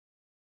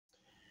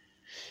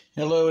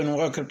Hello and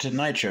welcome to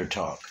Nitro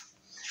Talk.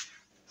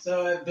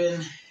 So I've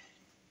been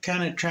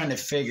kind of trying to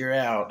figure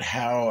out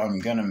how I'm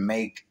going to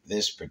make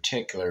this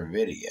particular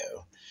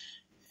video,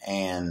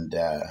 and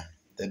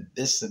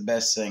this is the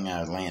best thing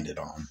I've landed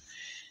on.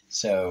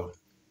 So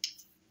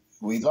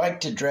we like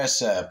to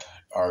dress up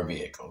our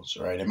vehicles,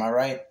 right? Am I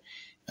right?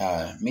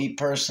 Me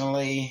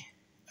personally,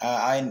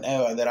 I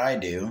know that I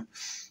do.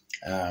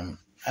 I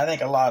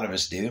think a lot of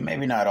us do.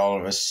 Maybe not all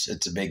of us.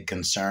 It's a big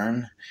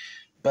concern.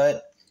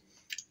 But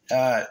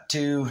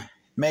to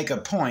make a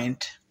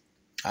point,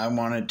 I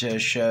wanted to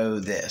show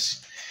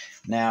this.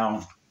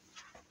 Now,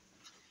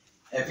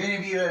 if any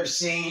of you have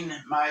seen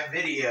my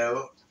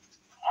video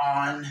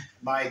on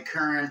my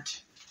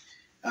current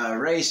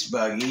race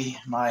buggy,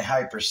 my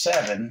Hyper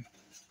 7,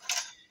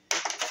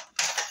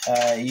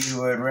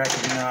 you would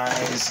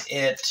recognize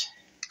it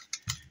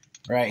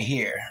right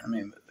here. Let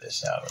me move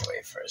this out of the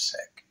way for a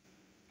sec.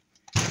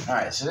 All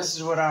right, so this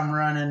is what I'm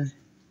running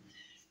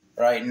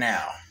right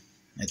now.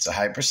 It's a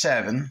Hyper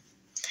 7.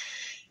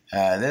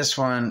 This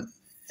one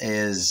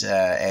is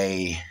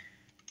a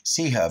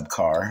C-Hub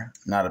car,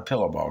 not a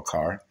pillow ball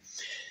car.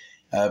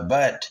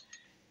 But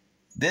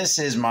this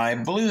is my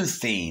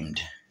blue-themed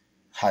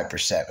Hyper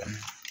 7.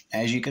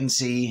 As you can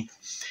see,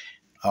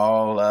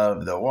 all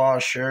of the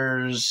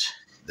washers,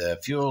 the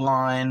fuel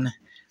line,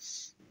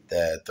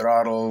 the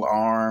throttle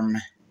arm,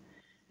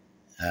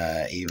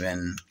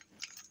 even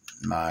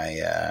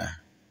my,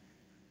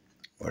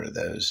 what are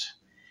those?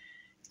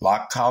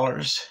 Lock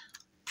collars.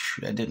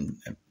 I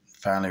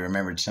finally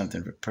remembered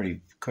something pretty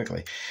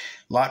quickly.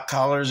 Lock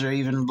collars are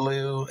even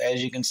blue,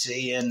 as you can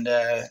see, and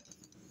the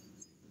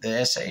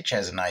SH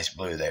has a nice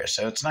blue there.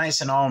 So it's nice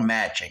and all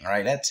matching,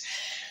 right?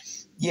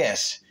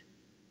 Yes,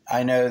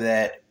 I know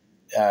that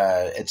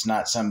it's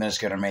not something that's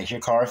going to make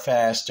your car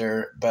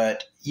faster,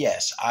 but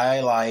yes,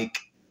 I like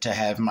to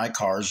have my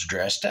cars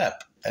dressed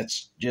up.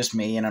 That's just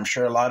me, and I'm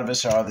sure a lot of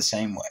us are the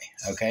same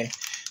way, okay?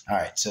 All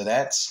right, so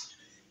that's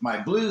my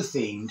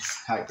blue-themed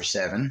Hyper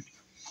 7.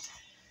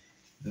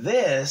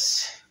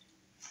 This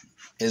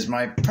is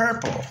my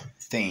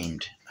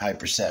purple-themed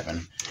Hyper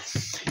 7.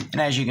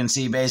 And as you can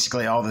see,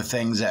 basically all the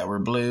things that were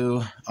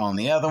blue on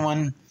the other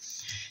one.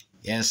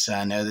 Yes,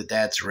 I know that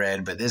that's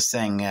red, but this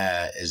thing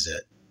I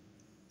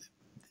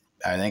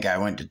think I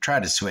went to try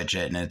to switch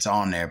it, and it's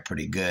on there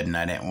pretty good, and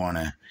I didn't want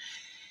to.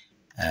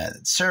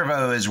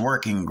 Servo is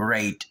working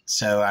great,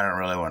 so I don't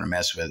really want to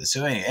mess with it.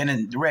 So anyway,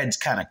 and the red's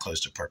kind of close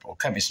to purple.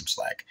 Cut me some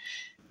slack.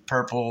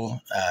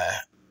 Purple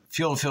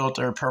fuel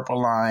filter, purple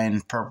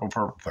line, purple,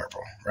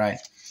 right?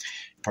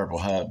 Purple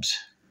hubs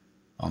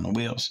on the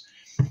wheels.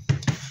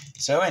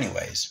 So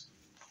anyways,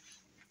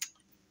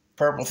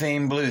 purple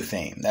theme, blue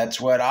theme. That's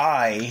what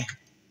I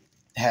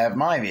have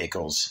my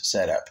vehicles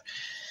set up.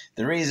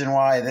 The reason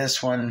why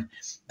this one,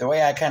 the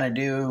way I kind of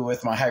do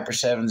with my Hyper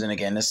 7s, and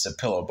again, this is a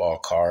pillow ball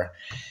car.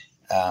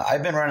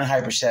 I've been running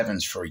Hyper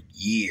 7s for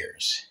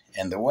years,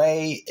 and the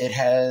way it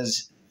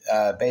has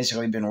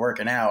basically been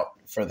working out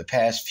for the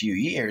past few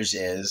years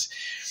is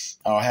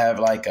I'll have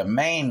like a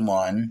main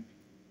one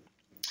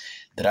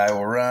that I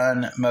will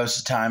run most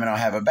of the time, and I'll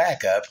have a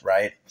backup,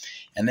 right?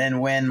 And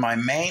then when my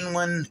main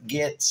one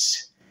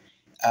gets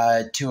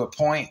to a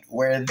point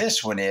where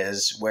this one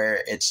is,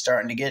 where it's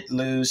starting to get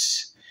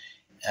loose,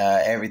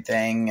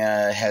 everything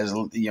has,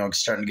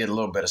 starting to get a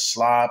little bit of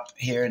slop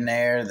here and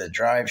there. The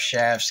drive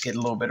shafts get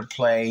a little bit of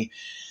play.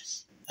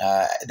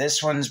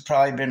 This one's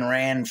probably been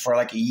ran for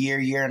like a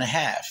year and a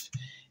half,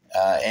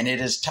 and it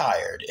is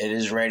tired. It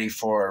is ready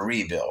for a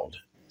rebuild.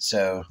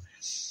 So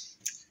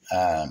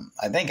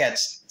I think that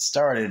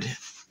started,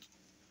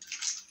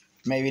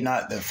 maybe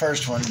not the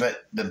first one,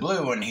 but the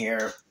blue one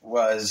here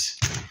was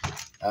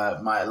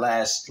my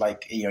last,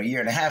 year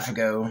and a half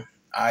ago.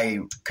 I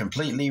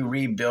completely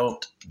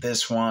rebuilt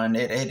this one.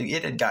 It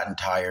had gotten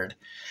tired.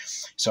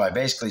 So I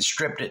basically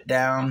stripped it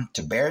down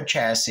to bare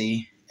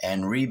chassis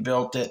and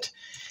rebuilt it.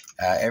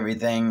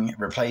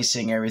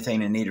 Replacing everything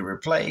that needed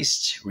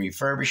replaced,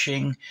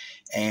 refurbishing,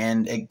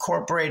 and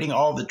incorporating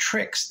all the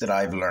tricks that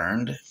I've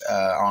learned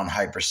on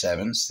Hyper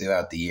 7s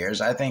throughout the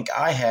years. I think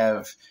I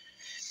have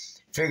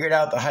figured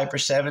out the Hyper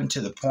 7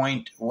 to the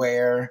point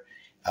where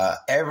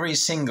every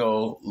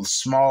single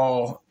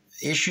small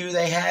issue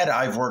they had,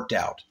 I've worked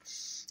out.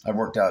 I've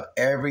worked out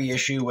every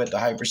issue with the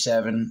Hyper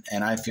 7,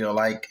 and I feel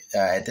like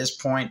at this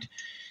point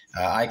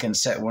I can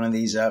set one of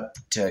these up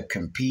to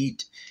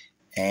compete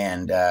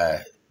and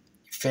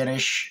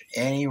finish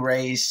any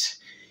race.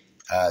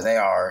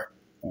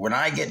 When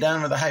I get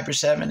done with the Hyper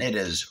 7, it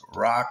is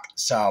rock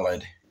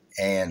solid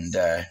and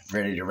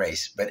ready to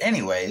race. But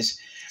anyways,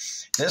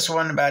 this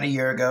one about a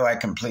year ago I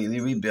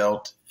completely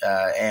rebuilt,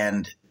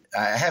 and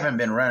I haven't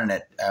been running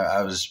it.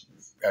 I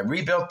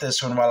rebuilt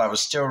this one while I was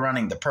still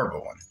running the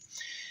purple one.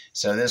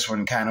 So this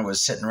one kind of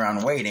was sitting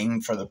around waiting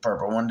for the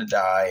purple one to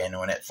die, and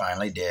when it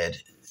finally did,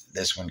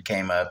 this one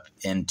came up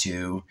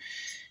into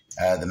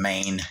the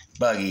main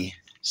buggy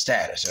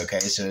status. Okay,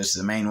 so this is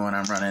the main one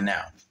I'm running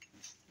now.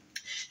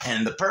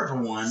 And the purple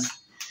one,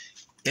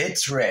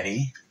 it's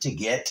ready to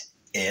get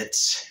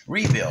its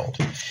rebuild.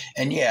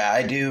 And yeah,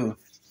 I do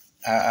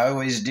I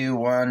always do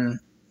one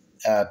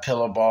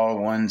pillow ball,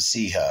 one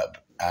C-hub.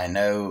 I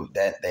know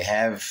that they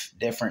have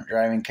different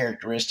driving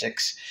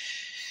characteristics,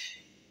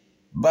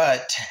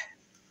 but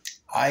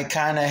I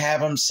kind of have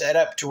them set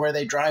up to where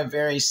they drive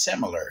very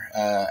similar.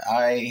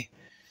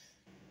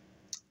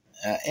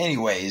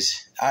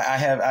 Anyways,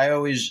 I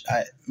always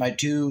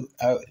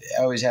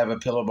have a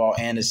pillow ball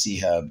and a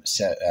C-hub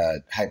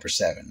Hyper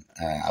 7.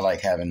 I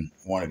like having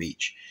one of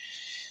each.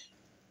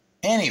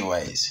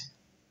 Anyways,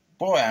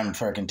 boy, I'm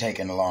freaking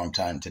taking a long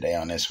time today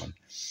on this one.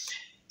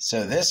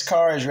 So this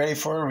car is ready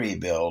for a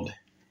rebuild,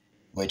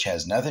 which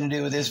has nothing to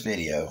do with this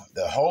video.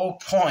 The whole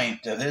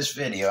point of this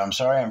video, I'm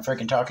sorry I'm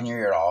freaking talking your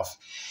ear off,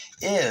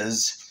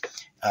 is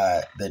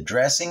the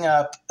dressing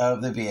up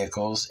of the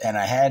vehicles, and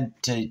I had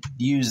to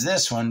use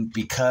this one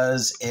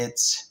because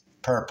it's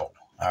purple,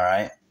 all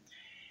right?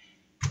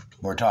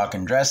 We're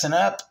talking dressing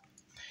up.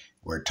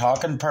 We're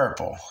talking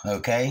purple,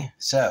 okay?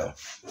 So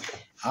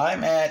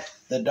I'm at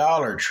the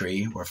Dollar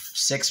Tree. We're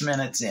 6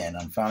 minutes in.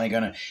 I'm finally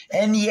going to...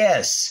 And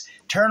yes,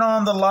 turn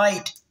on the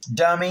light,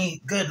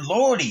 dummy. Good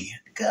lordy.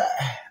 God.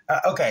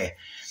 Okay.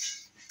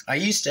 I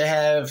used to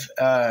have,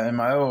 in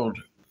my old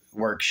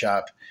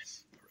workshop,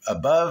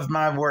 above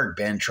my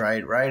workbench,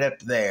 right up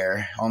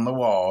there on the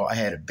wall, I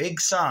had a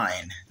big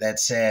sign that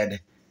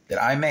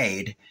I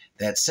made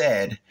that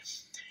said,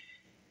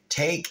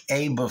 take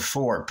a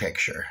before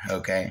picture,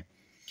 okay?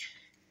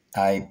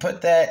 I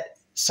put that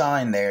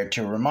sign there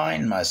to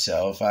remind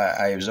myself.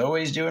 I was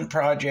always doing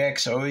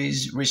projects,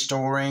 always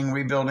restoring,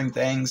 rebuilding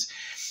things,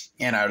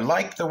 and I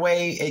liked the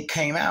way it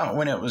came out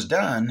when it was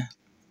done,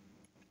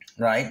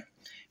 right?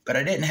 But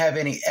I didn't have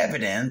any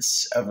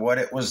evidence of what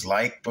it was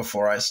like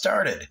before I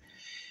started.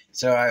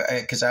 So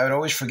because I would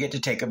always forget to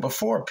take a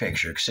before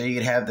picture, so you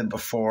could have the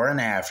before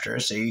and after,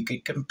 so you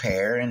could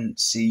compare and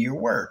see your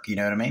work, you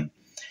know what I mean?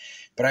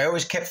 But I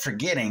always kept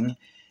forgetting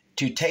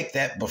to take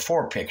that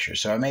before picture,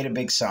 so I made a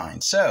big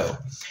sign. So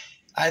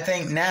I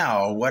think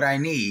now what I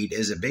need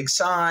is a big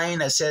sign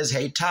that says,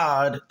 hey,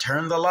 Todd,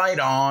 turn the light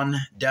on,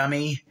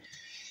 dummy.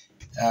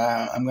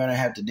 I'm going to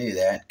have to do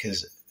that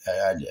because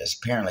I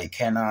just apparently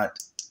cannot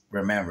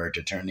remember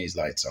to turn these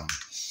lights on.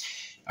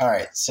 All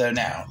right, so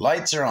now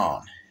lights are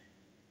on.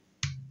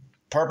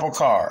 Purple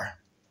car.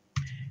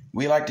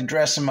 We like to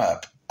dress them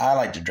up. I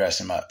like to dress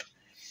them up.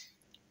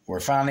 We're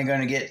finally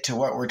going to get to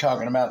what we're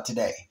talking about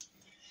today.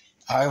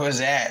 I was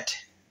at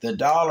the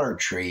Dollar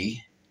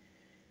Tree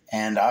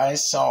and I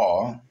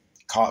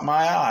caught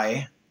my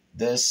eye,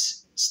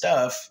 this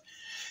stuff.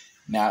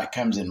 Now it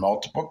comes in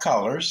multiple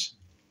colors.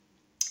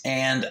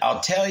 And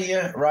I'll tell you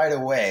right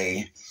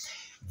away,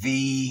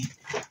 the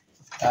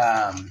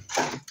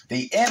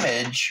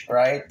image,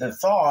 right, the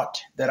thought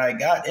that I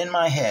got in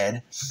my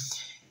head.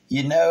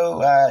 You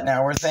know,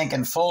 now we're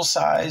thinking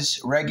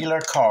full-size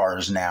regular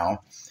cars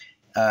now.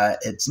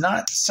 It's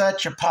not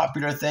such a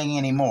popular thing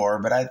anymore,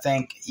 but I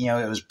think, you know,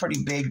 it was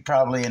pretty big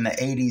probably in the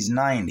 80s,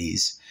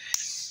 90s.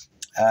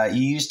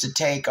 You used to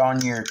take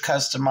on your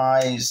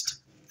customized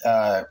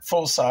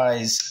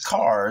full-size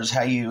cars,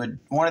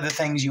 one of the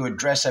things you would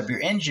dress up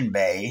your engine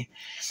bay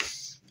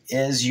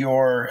is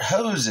your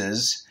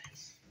hoses.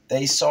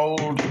 They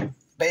sold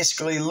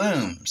basically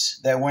looms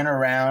that went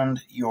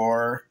around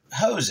your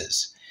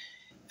hoses.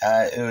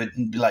 It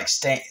would be like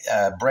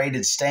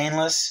braided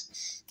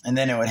stainless, and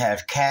then it would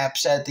have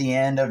caps at the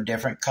end of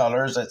different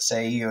colors. Let's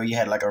say you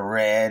had like a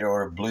red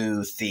or a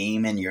blue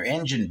theme in your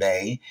engine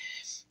bay.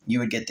 You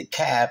would get the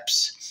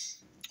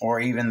caps, or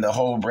even the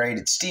whole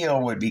braided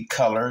steel would be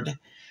colored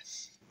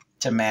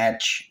to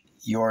match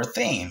your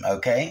theme,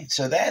 okay?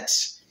 So that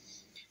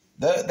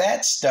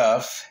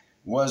stuff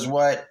was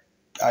what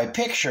I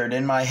pictured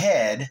in my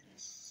head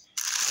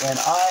when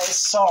I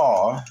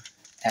saw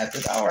at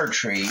the Dollar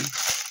Tree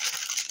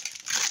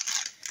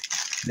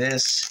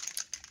this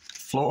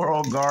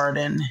Floral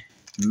Garden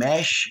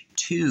mesh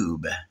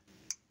tube,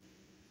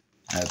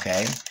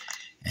 okay?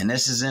 And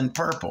this is in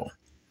purple.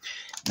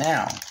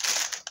 Now,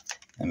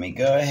 let me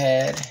go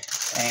ahead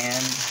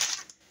and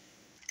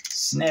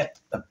snip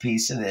a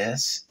piece of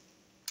this.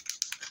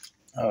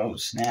 Oh,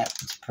 snap.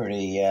 It's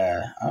pretty,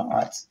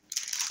 wow,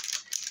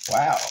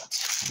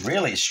 it's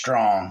really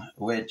strong,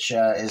 which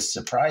is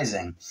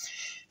surprising.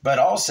 But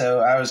also,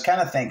 I was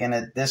kind of thinking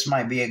that this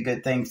might be a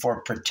good thing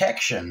for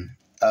protection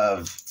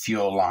of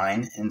fuel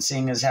line, and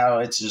seeing as how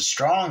it's as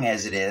strong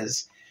as it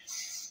is,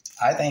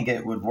 I think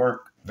it would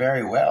work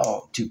very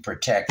well to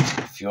protect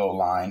fuel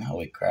line.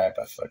 Holy crap,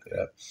 I fucked it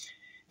up.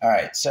 All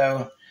right,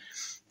 so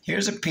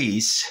here's a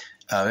piece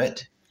of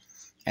it.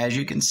 As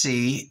you can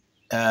see,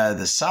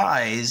 the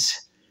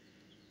size,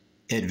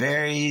 it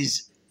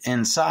varies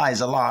in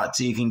size a lot,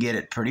 so you can get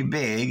it pretty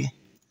big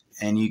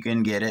and you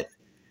can get it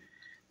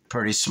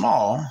pretty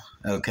small,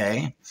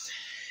 okay?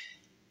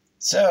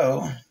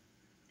 So,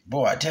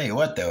 boy, I tell you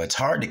what, though, it's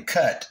hard to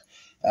cut.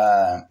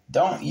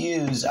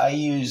 I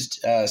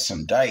used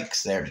some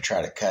dikes there to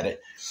try to cut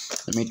it.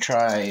 Let me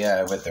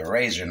try with the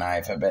razor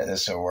knife. I bet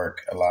this will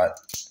work a lot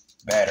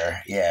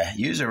better. Yeah,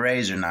 use a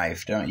razor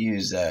knife. Don't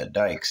use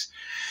dikes.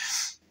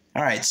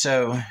 All right,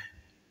 so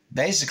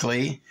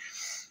basically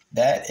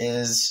that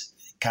is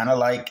kind of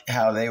like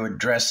how they would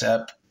dress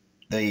up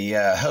the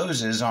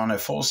hoses on a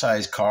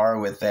full-size car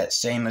with that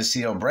stainless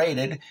steel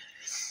braided.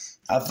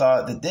 I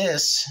thought that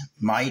this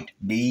might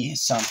be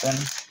something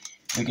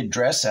we could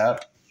dress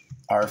up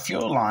our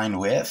fuel line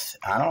with.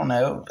 I don't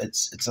know.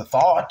 It's a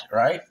thought,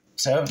 right?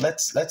 So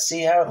let's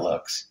see how it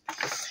looks.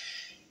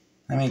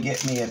 Let me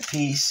get me a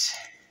piece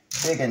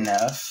big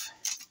enough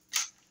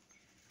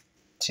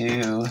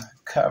to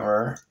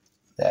cover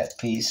that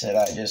piece that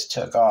I just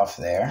took off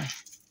there.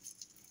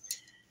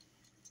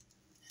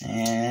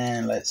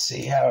 And let's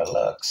see how it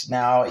looks.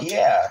 Now,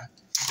 yeah,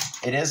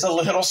 it is a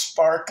little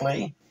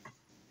sparkly,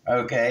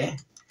 okay?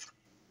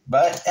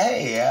 But,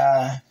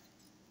 hey,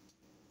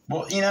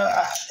 well, you know,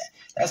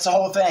 that's the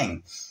whole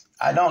thing.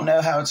 I don't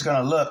know how it's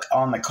going to look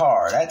on the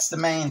car. That's the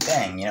main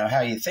thing, you know,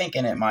 how you're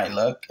thinking it might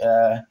look.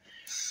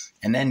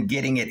 And then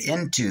getting it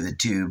into the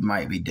tube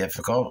might be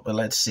difficult, but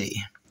let's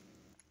see.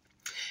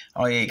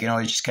 Oh, yeah, you can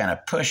always just kind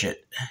of push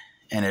it,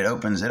 and it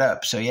opens it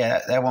up. So,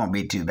 yeah, that won't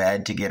be too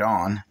bad to get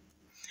on.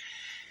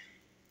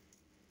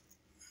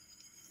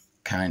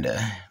 Kind of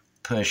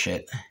push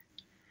it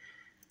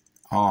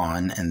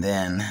on and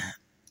then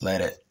let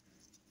it.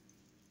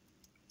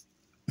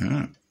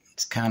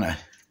 It's kind of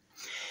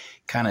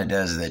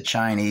does the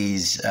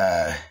Chinese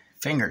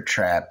finger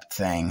trap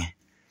thing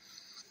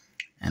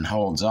and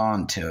holds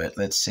on to it.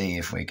 Let's see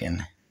if we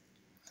can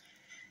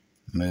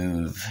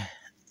move.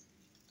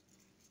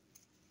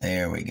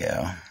 There we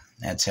go.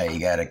 That's how you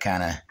got to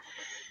kind of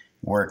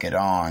work it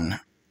on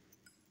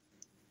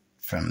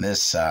from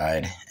this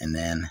side and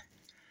then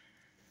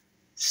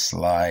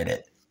slide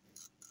it.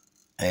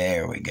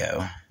 There we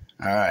go.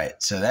 All right,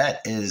 so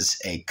that is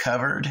a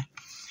covered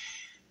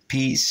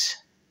piece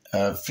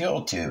of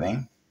fuel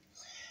tubing.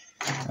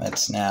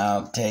 Let's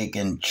now take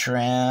and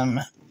trim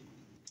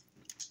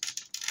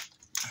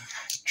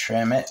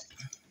it.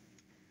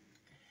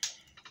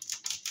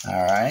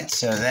 All right,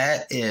 so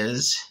that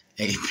is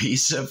a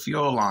piece of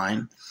fuel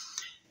line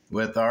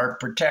with our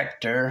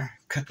protective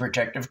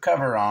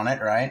cover on it,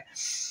 right?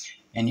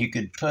 And you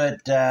could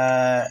put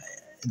the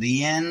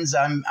ends,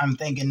 I'm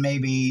thinking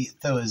maybe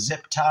throw a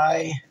zip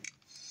tie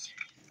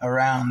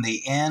around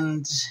the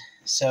ends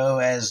so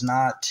it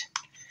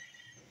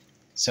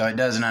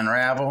doesn't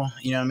unravel,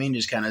 you know what I mean?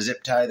 Just kind of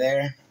zip tie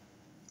there.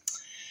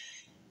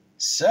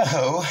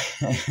 So,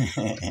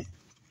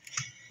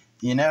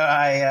 you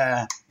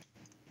know,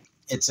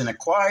 it's an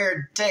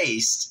acquired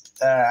taste.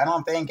 I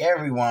don't think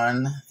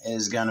everyone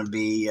is going to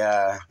be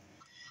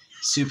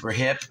super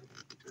hip.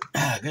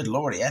 Good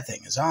Lordy, that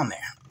thing is on there.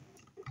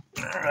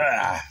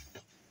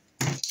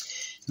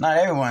 Not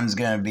everyone's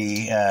going to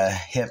be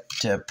hip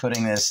to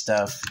putting this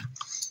stuff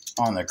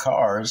on the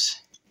cars.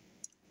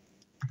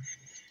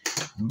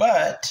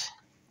 But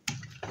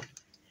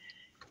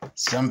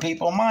some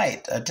people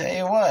might. I tell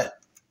you what,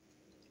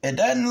 it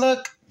doesn't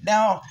look...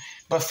 Now,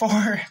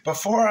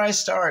 before I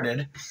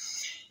started,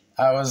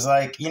 I was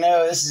like, you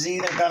know, this is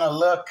either going to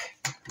look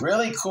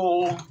really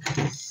cool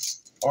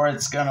or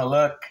it's going to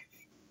look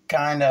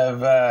kind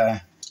of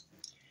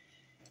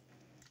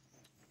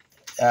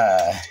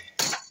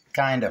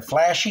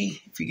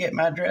flashy, if you get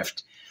my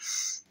drift.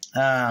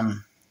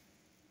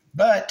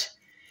 But,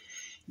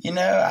 you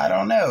know, I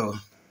don't know.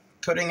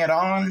 Putting it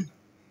on,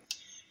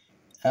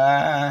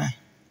 I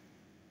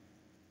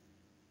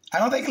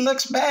don't think it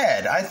looks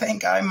bad. I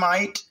think I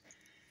might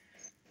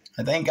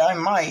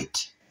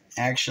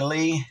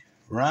actually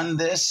run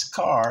this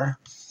car.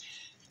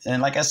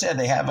 And like I said,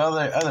 they have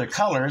other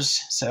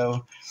colors,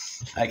 so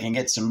I can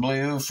get some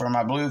blue for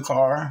my blue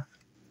car.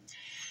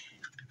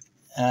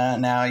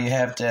 Now you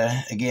have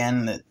to,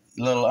 again, the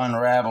little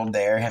unraveled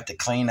there, have to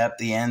clean up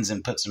the ends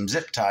and put some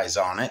zip ties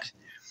on it.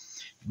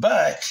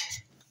 But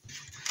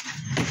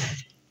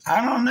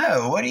I don't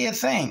know. What do you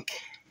think?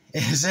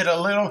 Is it a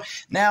little...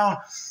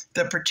 Now,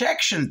 the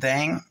protection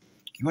thing,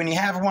 when you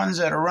have ones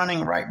that are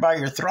running right by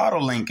your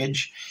throttle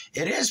linkage,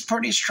 it is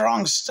pretty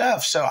strong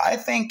stuff. So I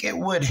think it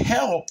would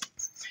help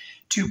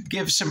to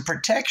give some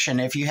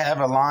protection if you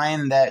have a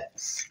line that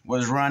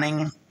was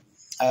running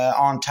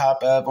on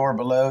top of or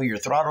below your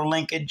throttle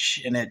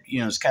linkage and it, you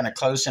know, it's kind of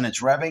close and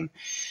it's rubbing.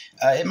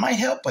 It might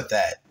help with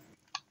that.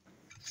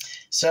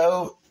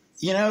 So,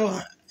 you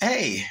know,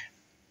 hey,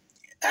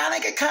 I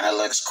think it kind of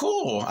looks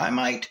cool. I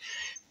might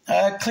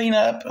clean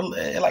up,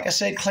 like I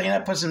said,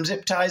 put some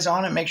zip ties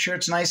on it, make sure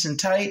it's nice and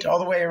tight all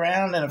the way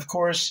around. And, of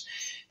course,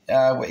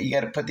 you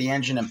got to put the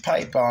engine and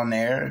pipe on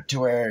there to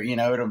where, you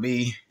know, it'll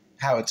be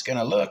how it's going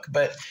to look.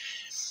 But,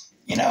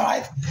 you know,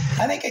 I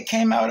think it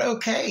came out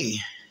okay.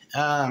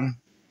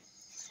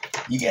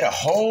 You get a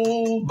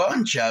whole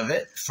bunch of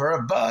it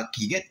for $1.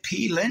 You get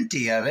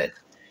plenty of it.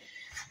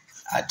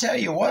 I tell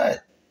you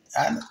what,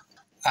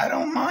 I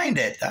don't mind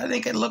it. I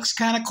think it looks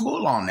kind of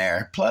cool on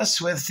there.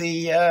 Plus, with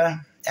the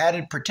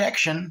added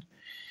protection,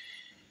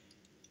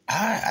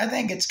 I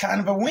think it's kind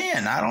of a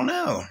win. I don't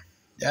know.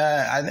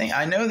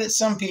 I know that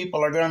some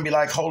people are going to be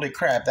like, "Holy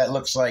crap, that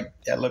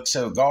looks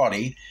so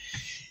gaudy."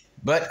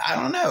 But I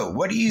don't know.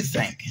 What do you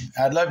think?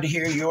 I'd love to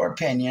hear your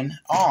opinion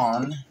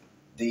on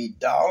the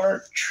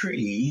Dollar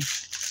Tree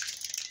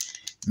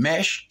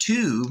mesh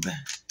tube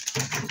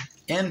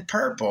in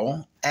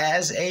purple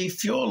as a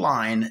fuel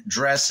line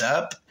dress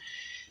up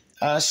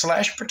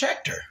 /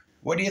 protector.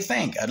 What do you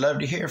think? I'd love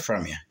to hear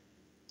from you.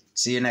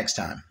 See you next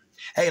time.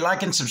 Hey,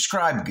 like and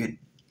subscribe, good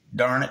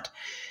darn it.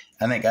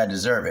 I think I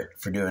deserve it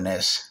for doing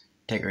this.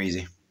 Take her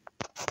easy.